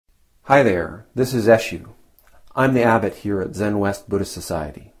Hi there, this is Eshu. I'm the abbot here at Zenwest Buddhist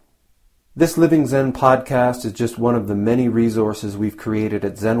Society. This Living Zen-podcast is just one of the many resources we've created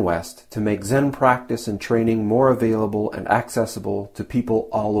at Zenwest to make Zen practice and training more available and accessible to people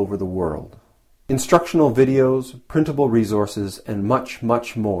all over the world. Instructional videos, printable resources, and much,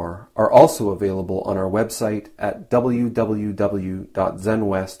 much more are also available on our website at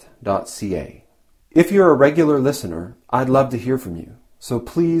www.zenwest.ca. If you're a regular listener, I'd love to hear from you. So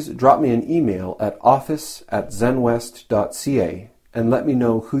please drop me an email at office@zenwest.ca and let me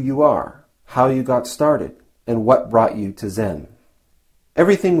know who you are, how you got started, and what brought you to Zen.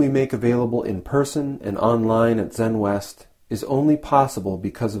 Everything we make available in person and online at Zenwest is only possible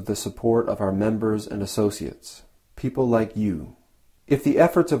because of the support of our members and associates, people like you. If the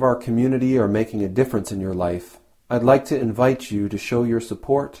efforts of our community are making a difference in your life, I'd like to invite you to show your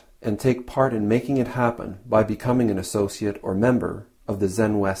support and take part in making it happen by becoming an associate or member of the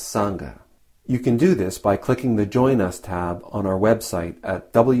Zenwest Sangha. You can do this by clicking the Join Us tab on our website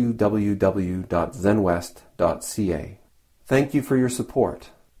at www.zenwest.ca. Thank you for your support,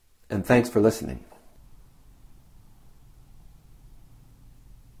 and thanks for listening.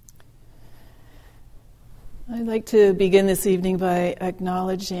 I'd like to begin this evening by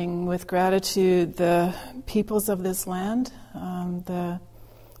acknowledging with gratitude the peoples of this land, the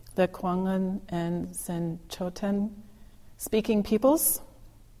Kwangan and Senchoten speaking peoples.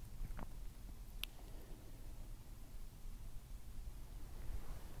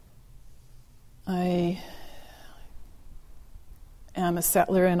 I am a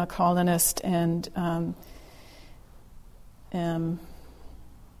settler and a colonist and am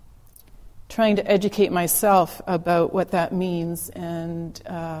trying to educate myself about what that means and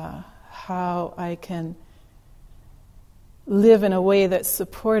how I can live in a way that's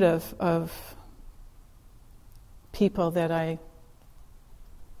supportive of people that I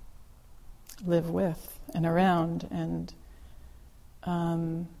live with and around. And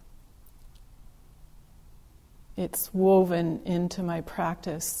it's woven into my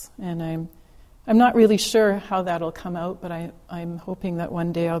practice, and I'm not really sure how that'll come out, but I'm hoping that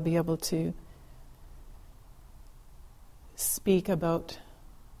one day I'll be able to speak about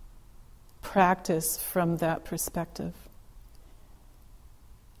practice from that perspective.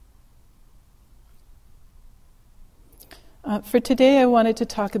 For today, I wanted to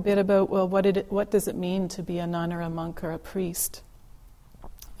talk a bit about, well, what does it mean to be a nun or a monk or a priest?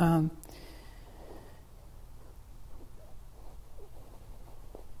 I'm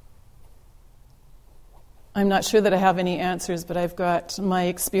not sure that I have any answers, but I've got my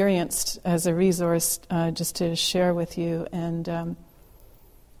experience as a resource just to share with you. And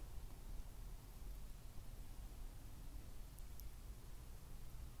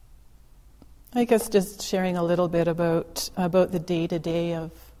I guess just sharing a little bit about the day-to-day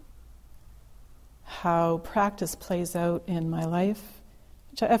of how practice plays out in my life,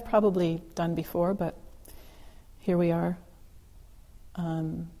 which I've probably done before, but here we are.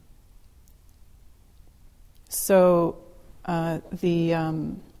 So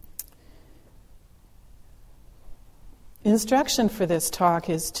the instruction for this talk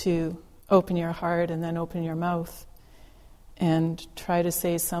is to open your heart and then open your mouth and try to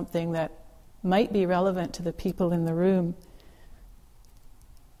say something that might be relevant to the people in the room.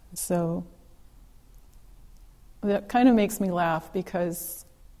 So that kind of makes me laugh because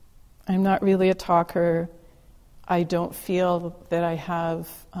I'm not really a talker. I don't feel that I have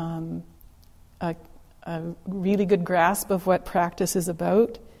a really good grasp of what practice is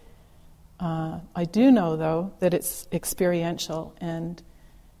about. I do know, though, that it's experiential and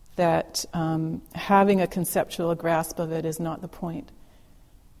that having a conceptual grasp of it is not the point.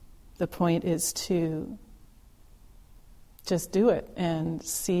 The point is to just do it and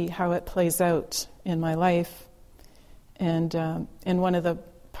see how it plays out in my life. And one of the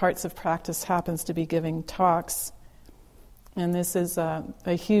parts of practice happens to be giving talks. And this is a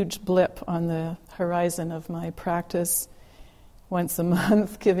huge blip on the horizon of my practice. Once a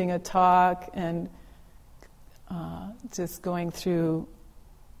month, giving a talk and just going through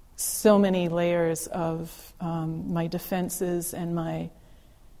so many layers of my defenses and my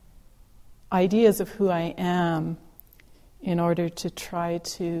ideas of who I am in order to try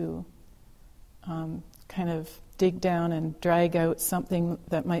to kind of dig down and drag out something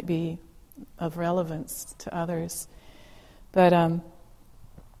that might be of relevance to others. But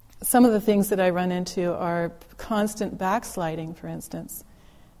some of the things that I run into are constant backsliding, for instance.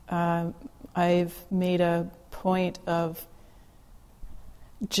 I've made a point of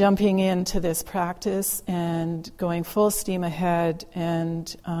jumping into this practice and going full steam ahead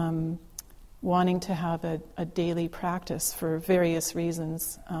and wanting to have a daily practice for various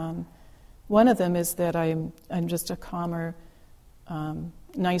reasons. One of them is that I'm just a calmer,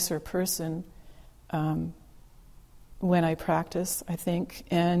 nicer person when I practice, I think,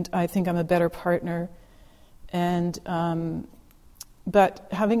 and I think I'm a better partner. And but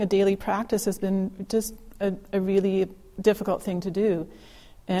having a daily practice has been just a really difficult thing to do.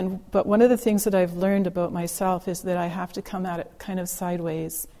 But one of the things that I've learned about myself is that I have to come at it kind of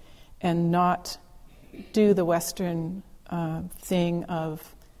sideways and not do the Western thing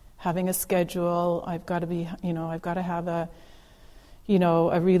of having a schedule. I've got to have a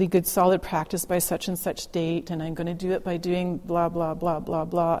really good solid practice by such and such date, and I'm going to do it by doing blah, blah, blah, blah,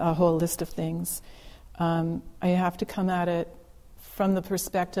 blah, a whole list of things. I have to come at it from the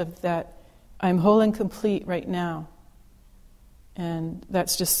perspective that I'm whole and complete right now. And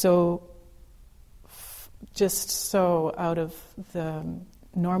that's just so out of the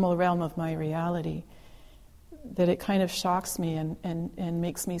normal realm of my reality that it kind of shocks me and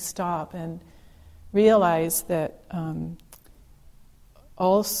makes me stop and realize that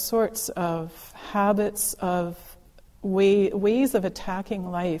all sorts of habits of ways of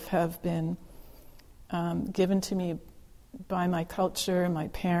attacking life have been given to me by my culture, my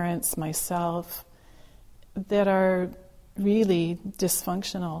parents, myself, that are really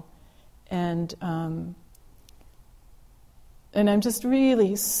dysfunctional, and I'm just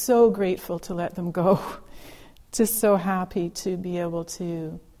really so grateful to let them go. Just so happy to be able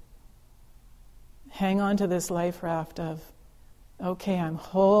to hang on to this life raft of, okay, I'm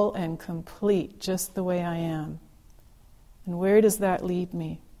whole and complete just the way I am. And where does that lead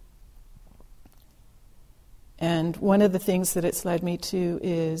me? And one of the things that it's led me to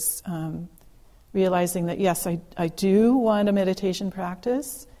is realizing that, yes, I do want a meditation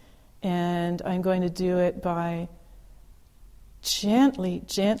practice, and I'm going to do it by gently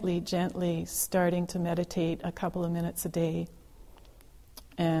starting to meditate a couple of minutes a day,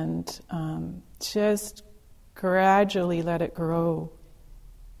 and just gradually let it grow.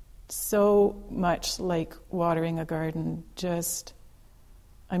 So much like watering a garden.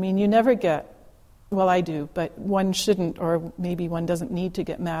 You never get, well, I do, but one shouldn't, or maybe one doesn't need to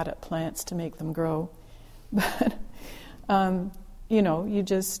get mad at plants to make them grow. But, you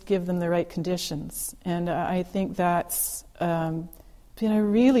just give them the right conditions. And I think that's been a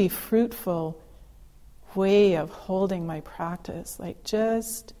really fruitful way of holding my practice. Like,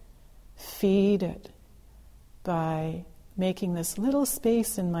 just feed it by making this little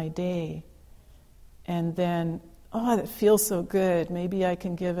space in my day. And then, that feels so good. Maybe I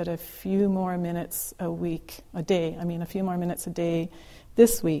can give it a few more minutes a few more minutes a day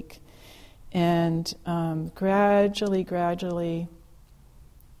this week. And gradually,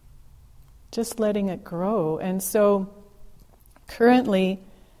 just letting it grow. And so currently,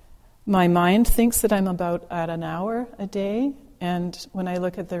 my mind thinks that I'm about at an hour a day. And when I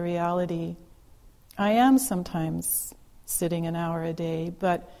look at the reality, I am sometimes sitting an hour a day,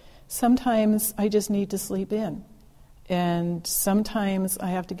 but sometimes I just need to sleep in. And sometimes I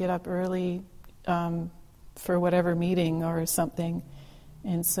have to get up early for whatever meeting or something.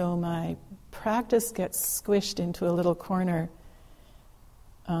 And so my practice gets squished into a little corner.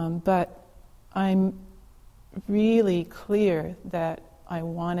 But I'm really clear that I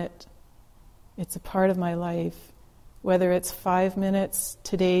want it. It's a part of my life. Whether it's 5 minutes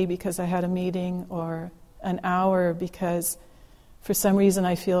today because I had a meeting, or an hour because for some reason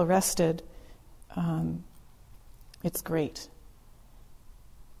I feel rested, it's great.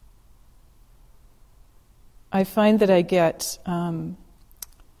 I find that I get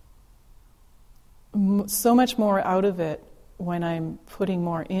so much more out of it when I'm putting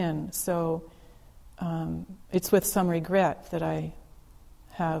more in. So it's with some regret that I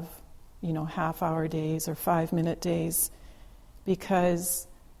have, half-hour days or 5-minute days, because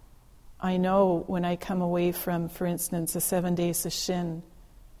I know when I come away from, for instance, a 7-day Soshin,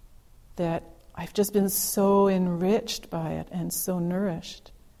 that I've just been so enriched by it and so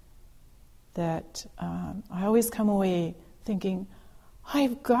nourished that I always come away thinking,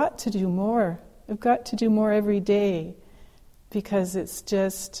 I've got to do more. I've got to do more every day, because it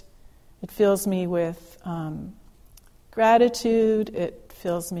fills me with gratitude. It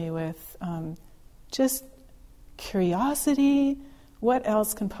fills me with just curiosity. What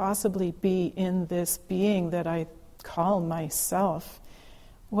else can possibly be in this being that I call myself?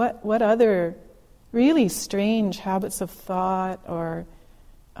 What other really strange habits of thought or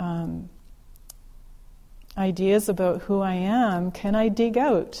ideas about who I am can I dig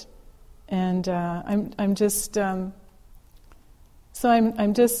out? And I just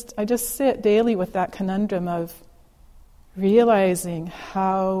sit daily with that conundrum of realizing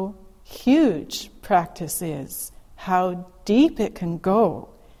how huge practice is, how deep it can go,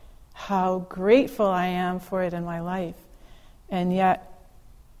 how grateful I am for it in my life. And yet,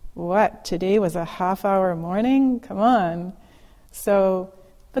 what, today was a half-hour morning? Come on. So,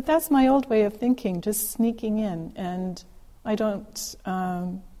 but that's my old way of thinking, just sneaking in. And I don't,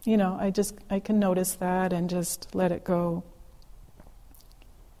 I can notice that and just let it go.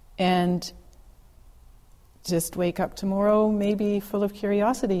 And just wake up tomorrow maybe full of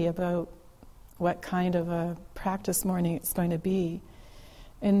curiosity about what kind of a practice morning it's going to be.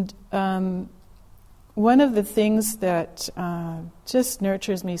 And one of the things that just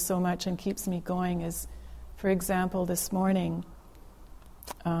nurtures me so much and keeps me going is, for example, this morning,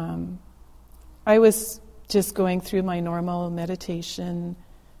 I was just going through my normal meditation,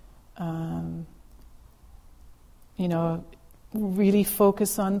 really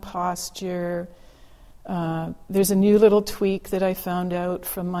focus on posture. There's a new little tweak that I found out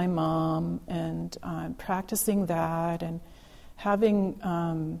from my mom, and I'm practicing that and having,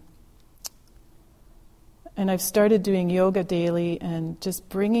 and I've started doing yoga daily and just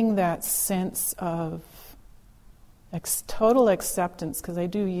bringing that sense of total acceptance, because I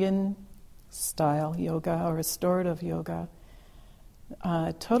do yin style yoga or restorative yoga,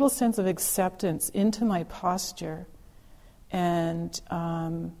 total sense of acceptance into my posture, and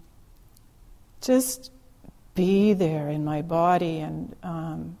just be there in my body. And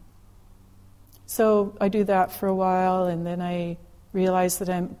so I do that for a while, and then I realize that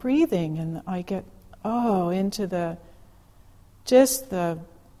I'm breathing, and I get into the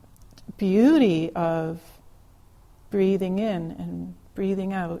beauty of breathing in and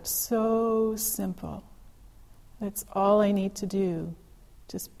breathing out. So simple. That's all I need to do.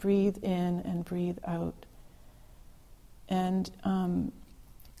 Just breathe in and breathe out. And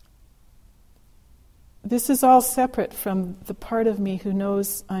this is all separate from the part of me who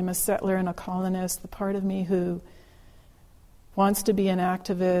knows I'm a settler and a colonist, the part of me who wants to be an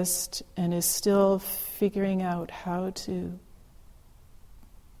activist and is still figuring out how to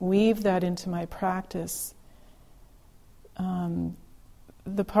weave that into my practice.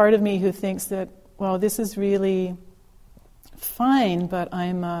 The part of me who thinks that, well, this is really fine, but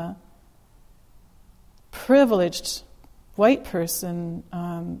I'm a privileged white person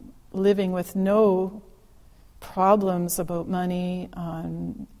living with no problems about money,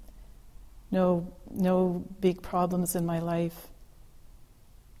 no big problems in my life.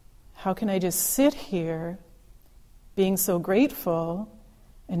 How can I just sit here being so grateful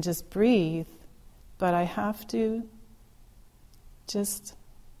and just breathe? But I have to just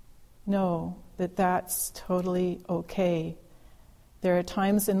know that that's totally okay. There are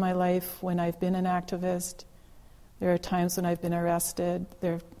times in my life when I've been an activist. There are times when I've been arrested.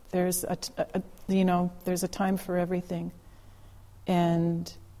 There's a time for everything.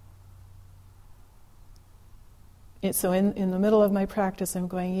 And so in the middle of my practice, I'm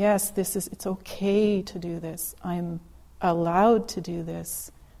going, yes, it's okay to do this. I'm allowed to do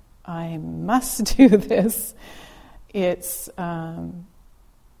this. I must do this. It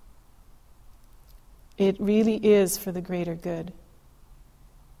really is for the greater good.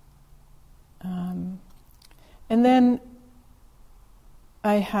 And then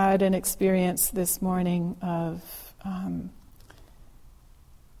I had an experience this morning of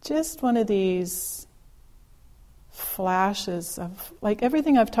just one of these flashes of, like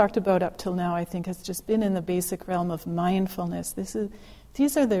everything I've talked about up till now, I think has just been in the basic realm of mindfulness.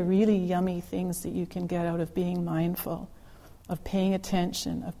 These are the really yummy things that you can get out of being mindful, of paying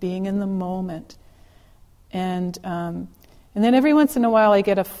attention, of being in the moment. And then every once in a while I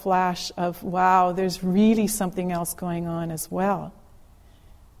get a flash of, wow, there's really something else going on as well.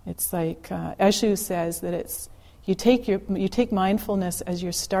 It's like Eshu says that you take mindfulness as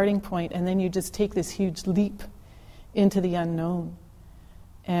your starting point, and then you just take this huge leap into the unknown.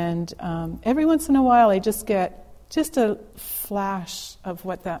 And every once in a while I just get just a flash of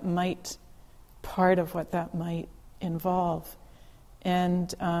what that might involve.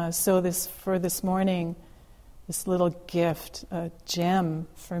 And so for this morning, this little gift, a gem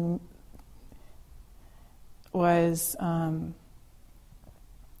was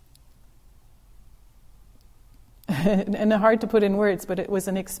and hard to put in words, but it was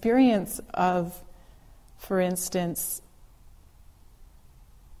an experience of, for instance,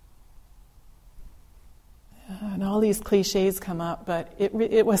 and all these cliches come up, but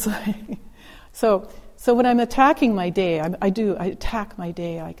it was like, so when I'm attacking my day, I attack my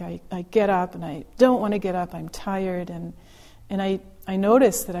day. Like I get up and I don't want to get up. I'm tired, and I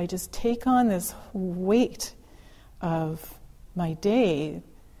notice that I just take on this weight of my day.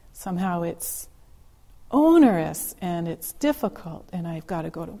 Somehow it's onerous and it's difficult, and I've got to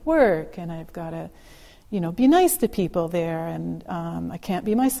go to work, and I've got to, be nice to people there, and I can't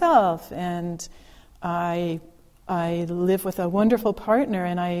be myself, and I live with a wonderful partner,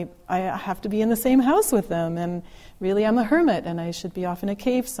 and I have to be in the same house with them, and really I'm a hermit, and I should be off in a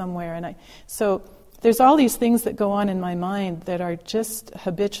cave somewhere, so there's all these things that go on in my mind that are just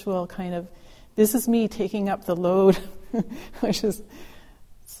habitual kind of, this is me taking up the load, which is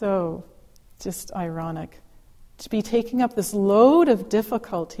so just ironic. To be taking up this load of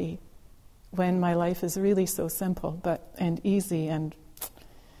difficulty when my life is really so simple and easy. And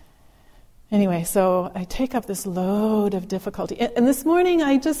anyway, so I take up this load of difficulty. And this morning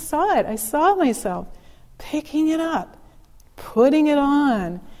I just saw it. I saw myself picking it up, putting it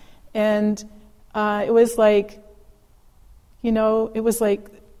on. And it was like, it was like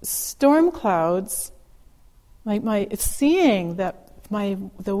storm clouds, it's seeing that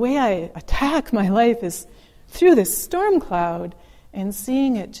the way I attack my life is through this storm cloud, and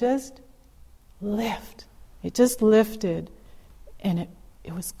seeing it just lift. It just lifted, and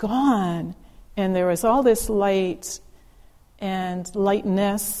it was gone, and there was all this light and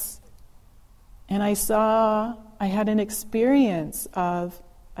lightness, and I had an experience of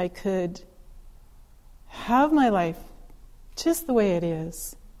I could have my life just the way it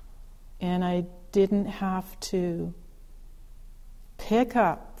is, and I didn't have to pick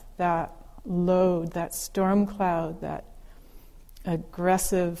up that load, that storm cloud, that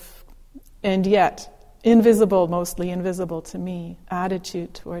aggressive and yet mostly invisible to me,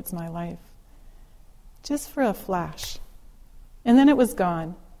 attitude towards my life. Just for a flash. And then it was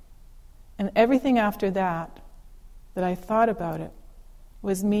gone. And everything after that I thought about it,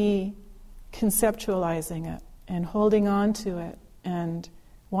 was me conceptualizing it and holding on to it and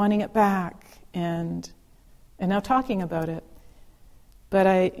wanting it back and now talking about it. But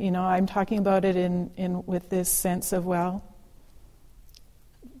I'm talking about it in with this sense of, well,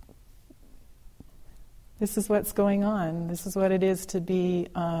 this is what's going on. This is what it is to be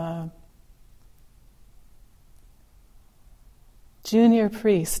a junior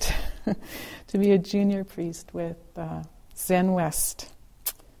priest, to be a junior priest with Zenwest.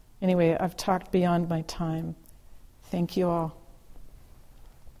 Anyway, I've talked beyond my time. Thank you all.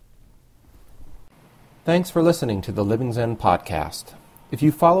 Thanks for listening to the Living Zen podcast. If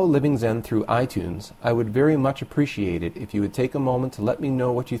you follow Living Zen through iTunes, I would very much appreciate it if you would take a moment to let me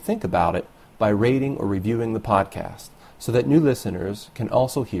know what you think about it by rating or reviewing the podcast, so that new listeners can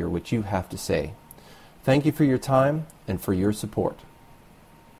also hear what you have to say. Thank you for your time and for your support.